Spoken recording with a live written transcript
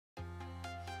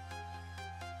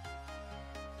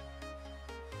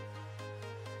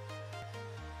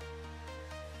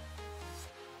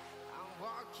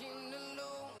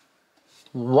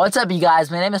What's up, you guys?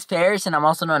 My name is Ferris, and I'm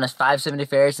also known as 570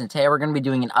 Ferris, and today we're going to be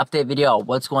doing an update video of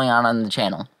what's going on the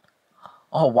channel.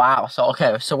 Oh, wow.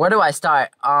 So where do I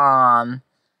start?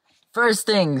 First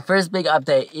big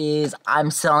update is I'm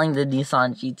selling the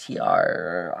Nissan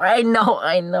GTR. I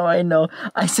know.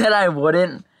 I said I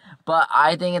wouldn't, but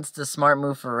I think it's the smart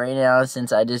move for right now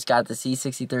since I just got the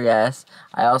C63S.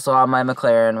 I also have my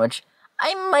McLaren, which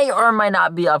I might or might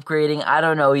not be upgrading. I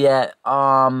don't know yet.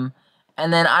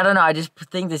 And then, I don't know, I just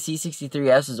think the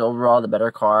C63S is overall the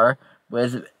better car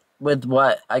with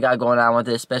what I got going on with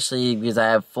it, especially because I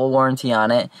have full warranty on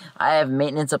it. I have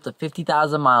maintenance up to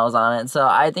 50,000 miles on it, so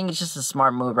I think it's just a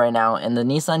smart move right now. And the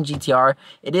Nissan GTR,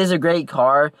 it is a great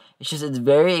car. It's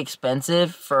very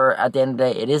expensive for, at the end of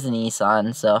the day, it is a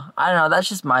Nissan. So, I don't know, that's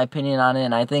just my opinion on it,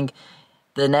 and I think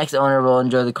the next owner will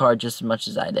enjoy the car just as much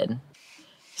as I did.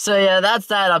 So yeah, that's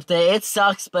that update. It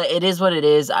sucks, but it is what it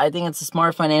is. I think it's a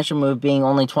smart financial move being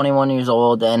only 21 years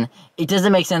old, and it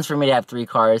doesn't make sense for me to have 3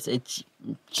 cars. It's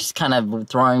just kind of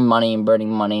throwing money and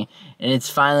burning money, and it's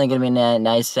finally going to be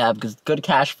nice to have good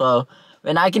cash flow,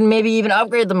 and I can maybe even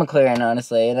upgrade the McLaren,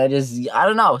 honestly, and I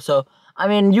don't know. So, I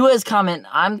mean, you guys comment,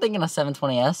 I'm thinking a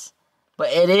 720S. But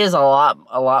it is a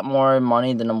lot more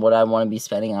money than what I want to be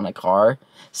spending on a car.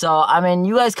 So, I mean,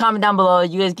 you guys comment down below.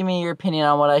 You guys give me your opinion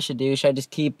on what I should do. Should I just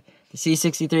keep the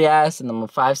C63S and the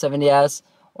 570S?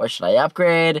 Or should I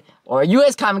upgrade? Or you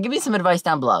guys comment. Give me some advice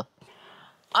down below.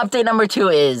 Update number 2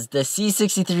 is the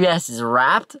C63S is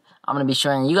wrapped. I'm going to be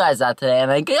showing you guys that today,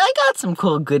 and I got some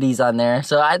cool goodies on there,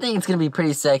 so I think it's going to be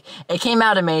pretty sick. It came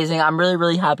out amazing. I'm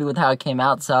really happy with how it came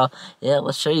out, so yeah,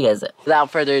 let's show you guys it.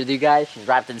 Without further ado, guys, she's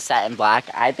wrapped in satin black.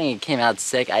 I think it came out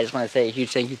sick. I just want to say a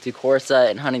huge thank you to Corsa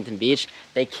and Huntington Beach.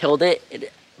 They killed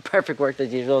it. Perfect work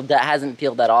as usual. That hasn't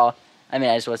peeled at all. I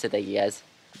mean, I just want to say thank you, guys.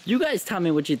 You guys tell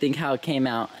me what you think, how it came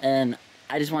out, and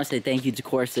I just want to say thank you to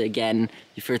Corsa again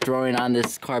for throwing on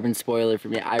this carbon spoiler for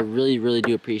me. I really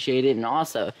do appreciate it. And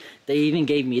also, they even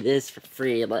gave me this for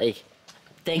free. Like,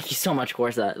 thank you so much,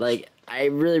 Corsa. Like, I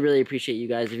really appreciate you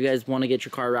guys. If you guys want to get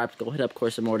your car wrapped, go hit up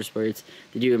Corsa Motorsports.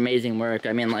 They do amazing work.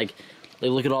 I mean, like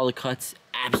look at all the cuts.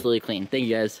 Absolutely clean. Thank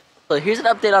you, guys. So here's an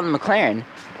update on the McLaren.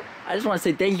 I just want to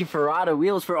say thank you Ferrata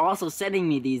Wheels for also sending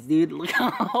me these, dude. Look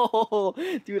how,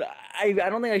 dude, I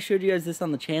don't think I showed you guys this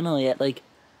on the channel yet. Like,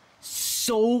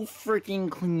 so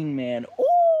freaking clean, man.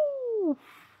 Ooh!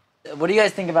 What do you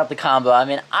guys think about the combo? I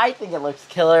mean, I think it looks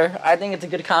killer. I think it's a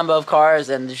good combo of cars,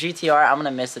 and the GTR, I'm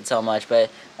gonna miss it so much, but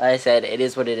like I said, it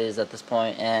is what it is at this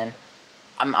point, and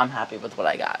I'm happy with what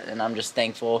I got, and I'm just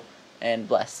thankful and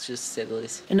blessed, just to say the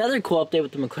least. Another cool update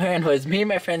with the McLaren was me and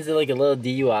my friends did like a little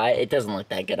DUI. It doesn't look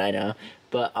that good, I know.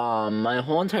 But my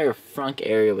whole entire front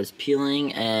area was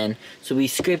peeling, and so we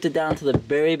scraped it down to the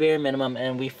very bare minimum,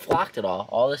 and we flocked it all.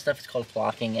 All this stuff is called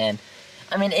flocking, and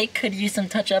I mean, it could use some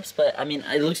touch-ups, but I mean,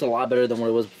 it looks a lot better than what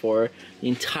it was before. The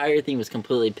entire thing was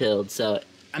completely peeled, so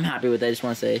I'm happy with it. I just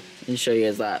want to say and show you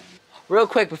guys that. Real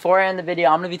quick, before I end the video,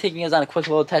 I'm going to be taking you guys on a quick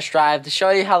little test drive to show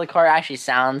you how the car actually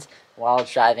sounds while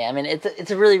it's driving. I mean,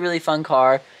 it's a really fun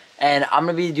car. And I'm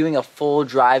going to be doing a full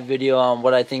drive video on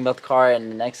what I think about the car in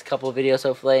the next couple of videos,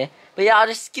 hopefully. But yeah, I'll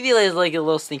just give you like a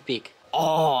little sneak peek.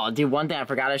 Oh, dude, one thing I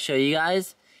forgot to show you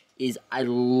guys is I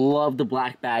love the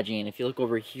black badging. If you look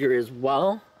over here as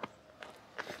well,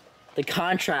 the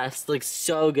contrast looks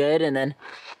so good. And then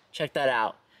check that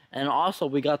out. And also,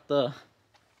 we got the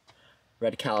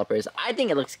red calipers. I think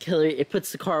it looks killer. It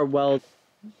puts the car well.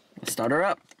 Start her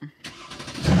up.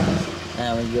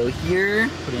 And we go here,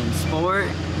 put it in sport.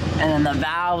 And then the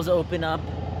valves open up.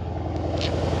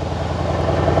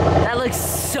 That looks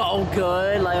so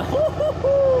good. Like,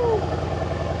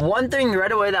 one thing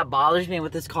right away that bothers me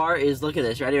with this car is, look at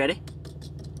this. Ready?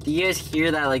 Do you guys hear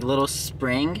that like little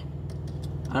spring?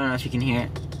 I don't know if you can hear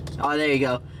it. Oh, there you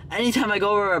go. Anytime I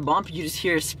go over a bump, you just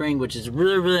hear a spring, which is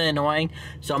really annoying.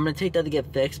 So I'm gonna take that to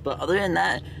get fixed. But other than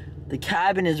that, the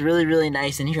cabin is really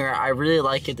nice in here. I really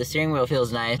like it. The steering wheel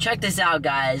feels nice. Check this out,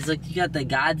 guys. Look, you got the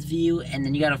God's view, and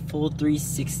then you got a full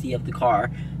 360 of the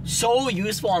car. So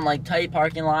useful on like tight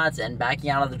parking lots and backing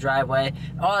out of the driveway,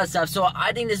 all that stuff. So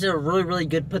I think this is a really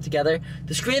good put together.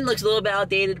 The screen looks a little bit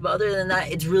outdated, but other than that,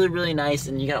 it's really nice,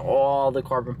 and you got all the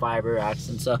carbon fiber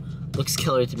accents. So looks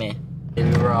killer to me.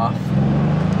 Maybe we're off.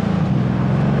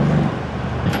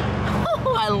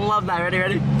 Oh, I love that.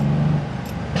 Ready?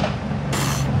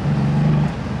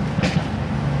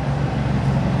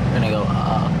 Gonna go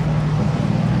up.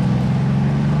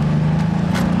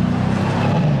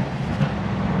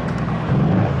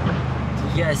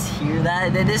 Do you guys hear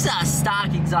that? This is a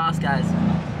stock exhaust, guys.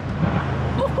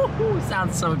 Ooh,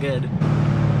 sounds so good.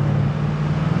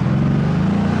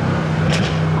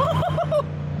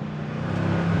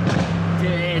 Dude,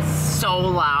 it's so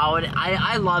loud.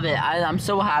 I love it. I'm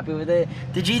so happy with it.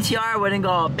 The GTR wouldn't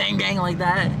go bang bang like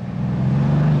that.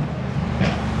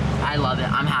 I love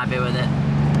it. I'm happy with it.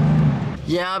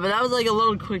 Yeah, but that was like a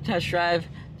little quick test drive.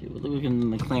 Dude, look at the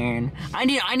McLaren. I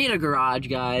need a garage,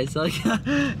 guys. Like,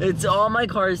 it's all my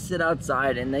cars sit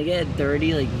outside and they get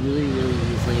dirty like really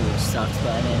easily, which sucks.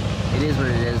 But I mean, it is what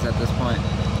it is at this point.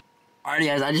 Alrighty,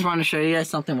 guys. I just want to show you guys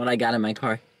something what I got in my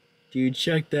car. Dude,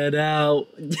 check that out.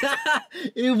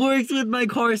 It works with my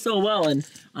car so well. And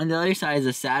on the other side is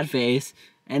a sad face.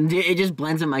 And it just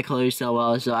blends in my colors so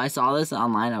well. So I saw this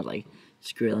online. I was like,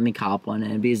 screw it, let me cop one.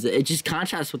 And because it just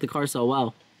contrasts with the car so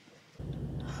well.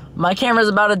 My camera's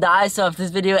about to die, so if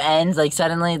this video ends like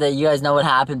suddenly, that you guys know what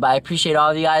happened. But I appreciate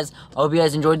all of you guys. I hope you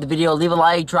guys enjoyed the video. Leave a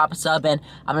like, drop a sub, and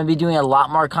I'm gonna be doing a lot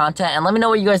more content. And let me know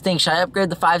what you guys think. Should I upgrade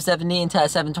the 570 into a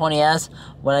 720S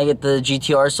when I get the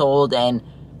GTR sold? And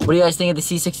what do you guys think of the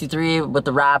C63 with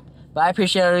the wrap? But I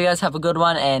appreciate it, you guys. Have a good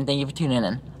one, and thank you for tuning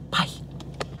in.